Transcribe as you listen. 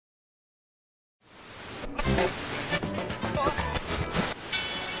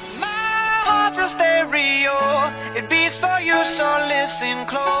stereo. It beats for you, so listen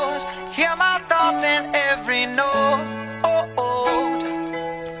close. Hear my thoughts in every note.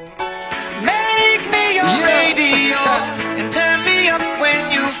 Make me your radio and turn me up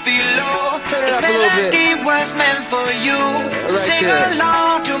when you feel low. This melody was meant for you, so sing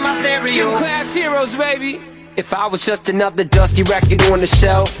along to my stereo. Class heroes, baby. If I was just another dusty record on the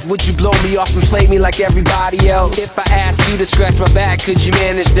shelf, would you blow me off and play me like everybody else? If I asked you to scratch my back, could you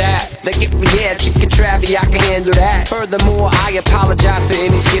manage that? Like if we had chicken travy, I can handle that. Furthermore, I apologize for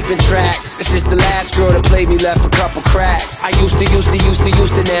any skipping tracks. This is the last girl that played me, left a couple cracks. I used to,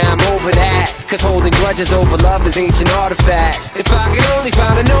 now I'm over that. Cause holding grudges over love is ancient artifacts. If I could only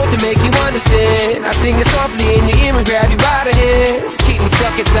find a note to make you understand, I sing it softly in your ear and grab you by the hands. Keep me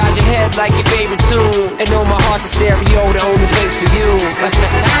stuck inside your head like your favorite tune, and know my heart's a stereo, the only place for you.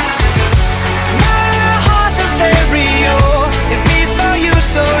 My heart's a stereo. It beats for you,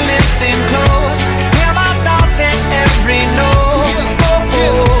 so listen close. Hear my thoughts in every note.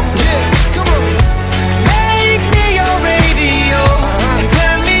 Come on. Make me your radio and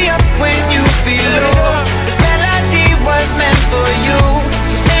turn me up when you feel low. This melody was meant for you,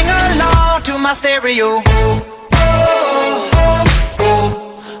 so sing along to my stereo.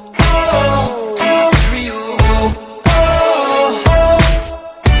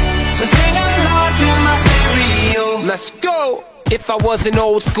 Let's go! If I was an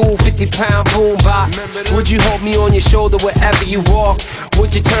old school 50-pound boombox, would you hold me on your shoulder wherever you walk?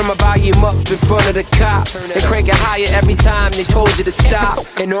 Would you turn my volume up in front of the cops and crank it higher every time they told you to stop?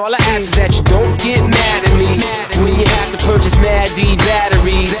 And all I ask is that you don't get mad at me when you have to purchase Mad D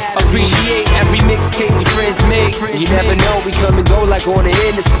batteries. Appreciate every mixtape your friends make. You never know, we come and go like on the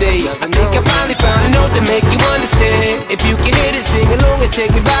interstate. I think I finally found a note to make you understand. If you can hit it, sing along and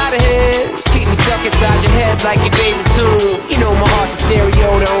take me by the hands. Keep me stuck inside your head like your favorite tune. You know my heart's a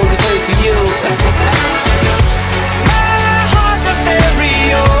stereo, the only place for you. My heart's a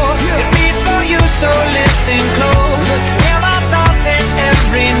stereo. It beats for you, so listen close. Hear my thoughts in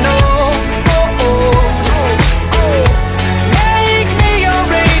every note. Make me your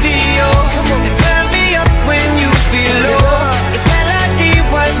radio and turn me up when you feel low. This melody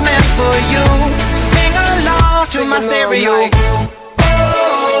was meant for you, so sing along to my stereo.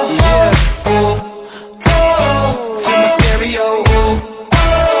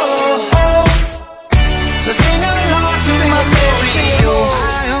 So sing along to my stereo.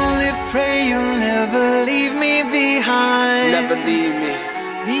 I only pray you'll never leave me behind. Never leave me.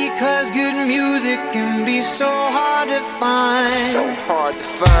 Because good music can be so hard to find. So hard to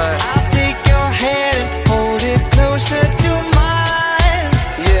find. I'll take your hand and hold it closer to mine.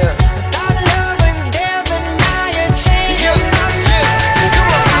 Yeah. Our love was there, but now you're changing my mind.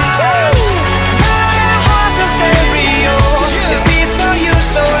 Come on. My heart's a stereo. It beats for you,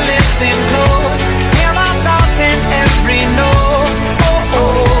 so listen close. Hear my thoughts in every note.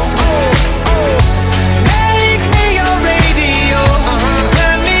 Make me your radio and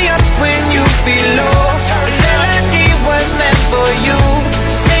turn me up when you feel low. This melody was meant for you,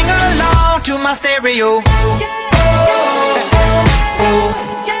 so sing along to my stereo.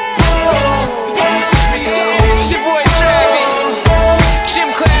 It's your boy Travis, Gym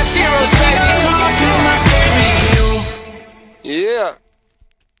Class Heroes, baby. Yeah.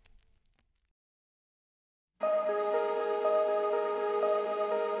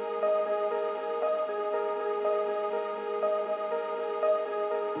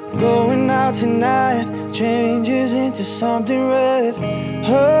 Going out tonight changes into something red.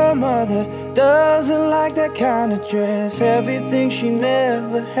 Her mother doesn't like that kind of dress. Everything she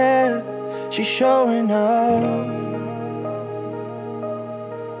never had, she's showing off.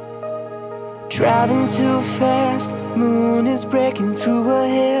 Driving too fast, moon is breaking through her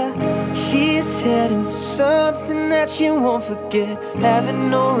hair. She's heading for something that she won't forget. Having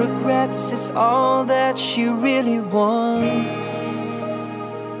no regrets is all that she really wants.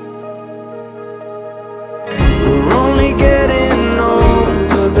 We're only getting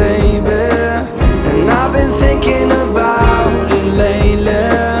older, baby, and I've been thinking about it lately.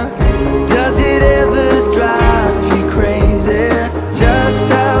 Does it ever drive you crazy? Just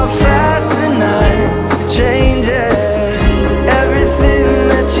how fast the night changes. Everything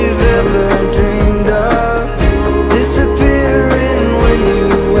that you've ever dreamed of disappearing when you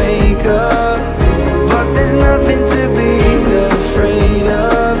wake up. But there's nothing to be afraid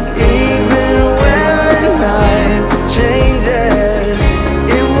of. Even when the night changes,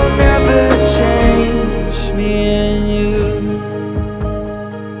 it will never change me and you.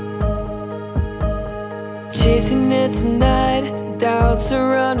 Chasing it tonight, doubts are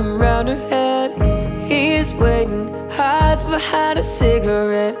running round her head. He's waiting high lights but had a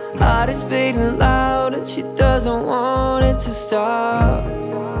cigarette. Heart is beating loud and she doesn't want it to stop.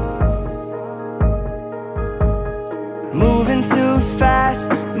 Moving too fast,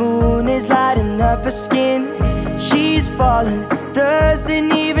 moon is lighting up her skin. She's falling,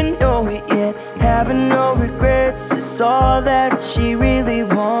 doesn't even know it yet. Having no regrets, it's all that she really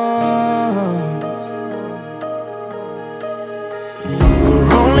wants.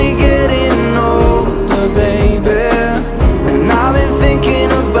 We're only getting older, baby, and I've been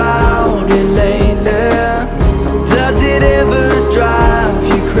thinking about it lately. Does it ever drive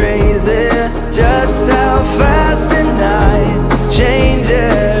you crazy? Just how fast the night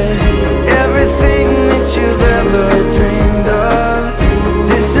changes. Everything that you've ever dreamed of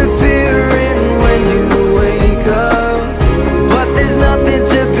disappearing when you wake up. But there's nothing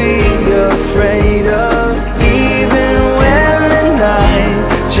to be afraid of. Even when the night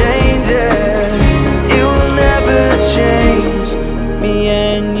changes, it will never change me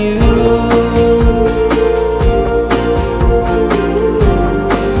and you.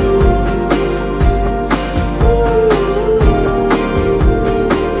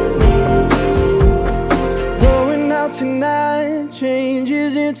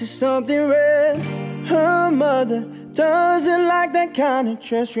 Something red. Her mother doesn't like that kind of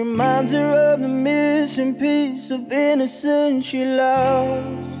dress. Reminds her of the missing piece of innocence she lost.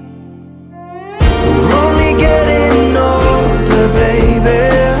 We're only getting older, baby,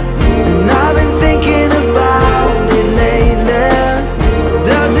 and I've been thinking about it lately.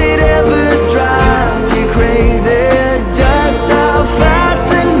 Does it ever drive you crazy? Just how fast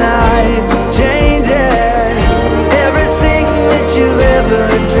the night changes. Everything that you've ever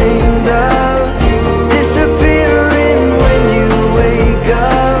dreamed of disappearing when you wake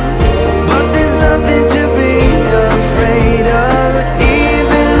up. But there's nothing to be afraid of.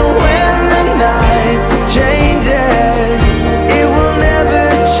 Even when the night changes, it will never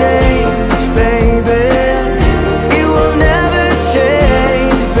change, baby. It will never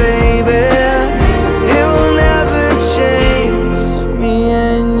change, baby. It will never change me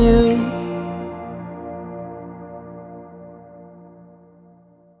and you.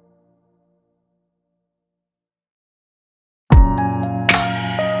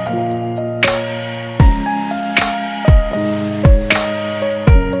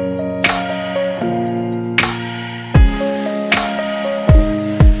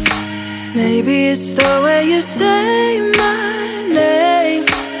 Maybe it's the way you say my name.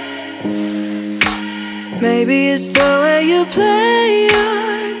 Maybe it's the way you play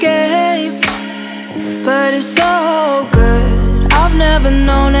your game. But it's so good. I've never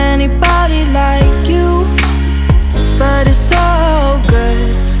known anybody like you. But it's so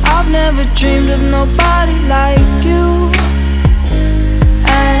good. I've never dreamed of nobody like you.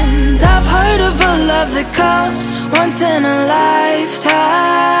 And I've heard of a love that comes once in a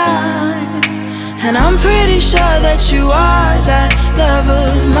lifetime. And I'm pretty sure that you are that love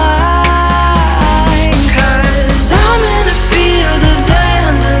of mine. 'Cause I'm in a field of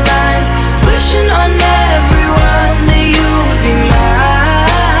dandelions, wishing on everyone that you'd be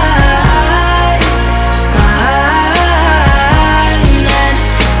mine, mine. And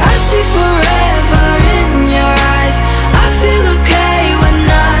I see forever in your eyes. I feel okay when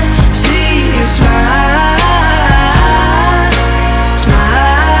I see you smile.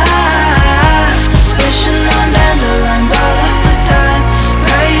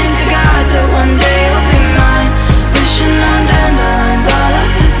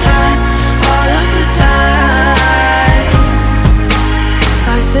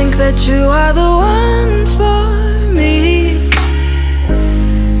 That you are the one for me.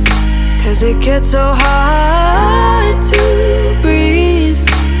 'Cause it gets so hard to breathe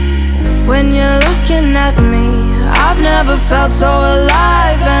when you're looking at me. I've never felt so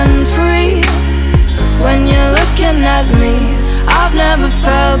alive and free. When you're looking at me, I've never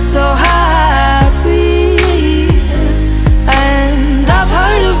felt so happy. And I've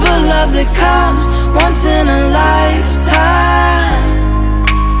heard of a love that comes once in a lifetime.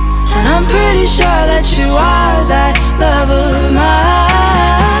 And I'm pretty sure that you are that love of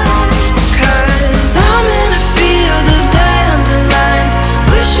mine. 'Cause I'm in a field of dandelions,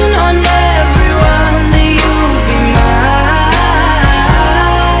 wishing on everyone that you'd be mine,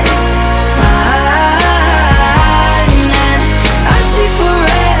 mine. And I see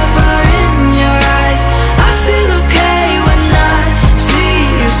forever in your eyes. I feel okay when I see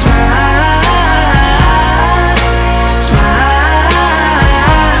you smile, smile.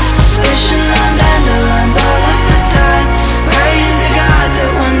 Wishing on dandelions all of the time, praying to God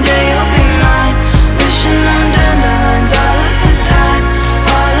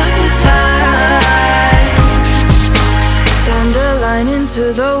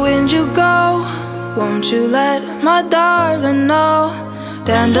my darling, no.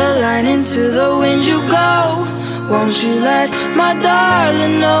 Dandelion, into the wind you go. Won't you let my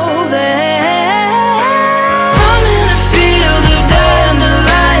darling know that I'm in a field of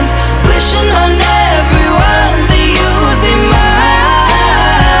dandelions, wishing on everyone that you would be mine.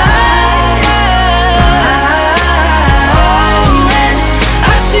 And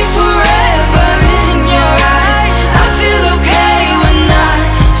I see forever in your eyes. I feel okay when I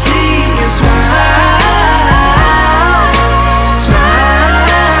see you smile.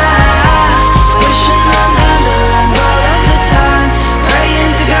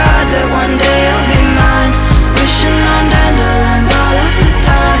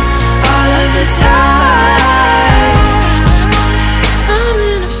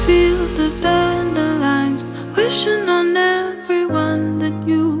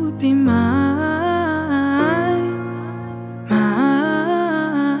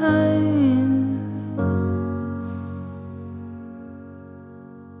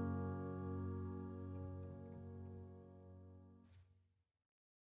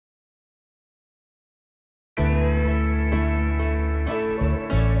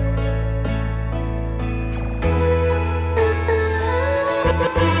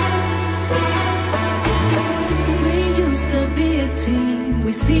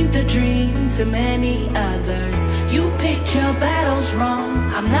 We seem to dream to many others. You picked your battles wrong.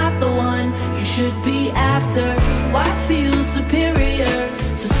 I'm not the one you should be after. Why feel superior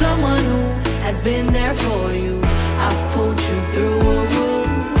to someone who has been there for you? I've pulled you through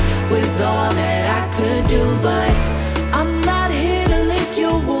with all that I could do, but I'm not here to lick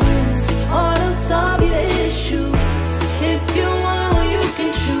your wounds or to solve your issues. If you want, you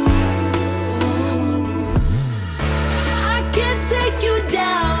can choose. I can't take you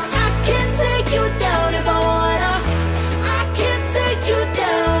down. I can't take you down if I wanna. I can't take you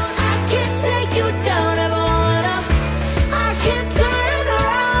down. I can't take you down if I wanna. I can turn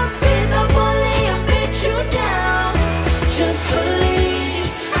around, be the bully and beat you down. Just believe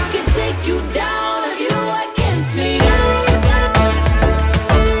I can take you down if you against me.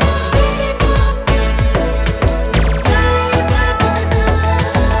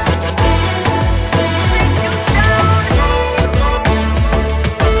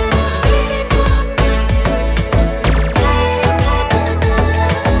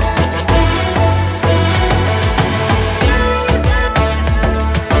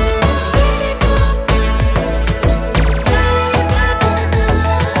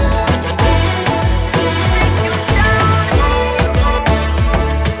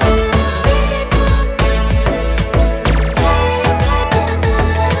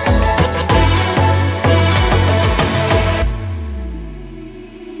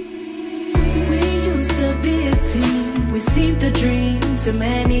 To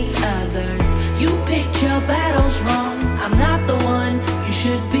many others, you picked your battles wrong. I'm not the one you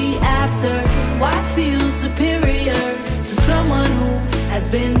should be after. Why feel superior to someone who has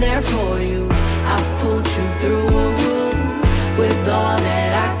been there for you? I've pulled you through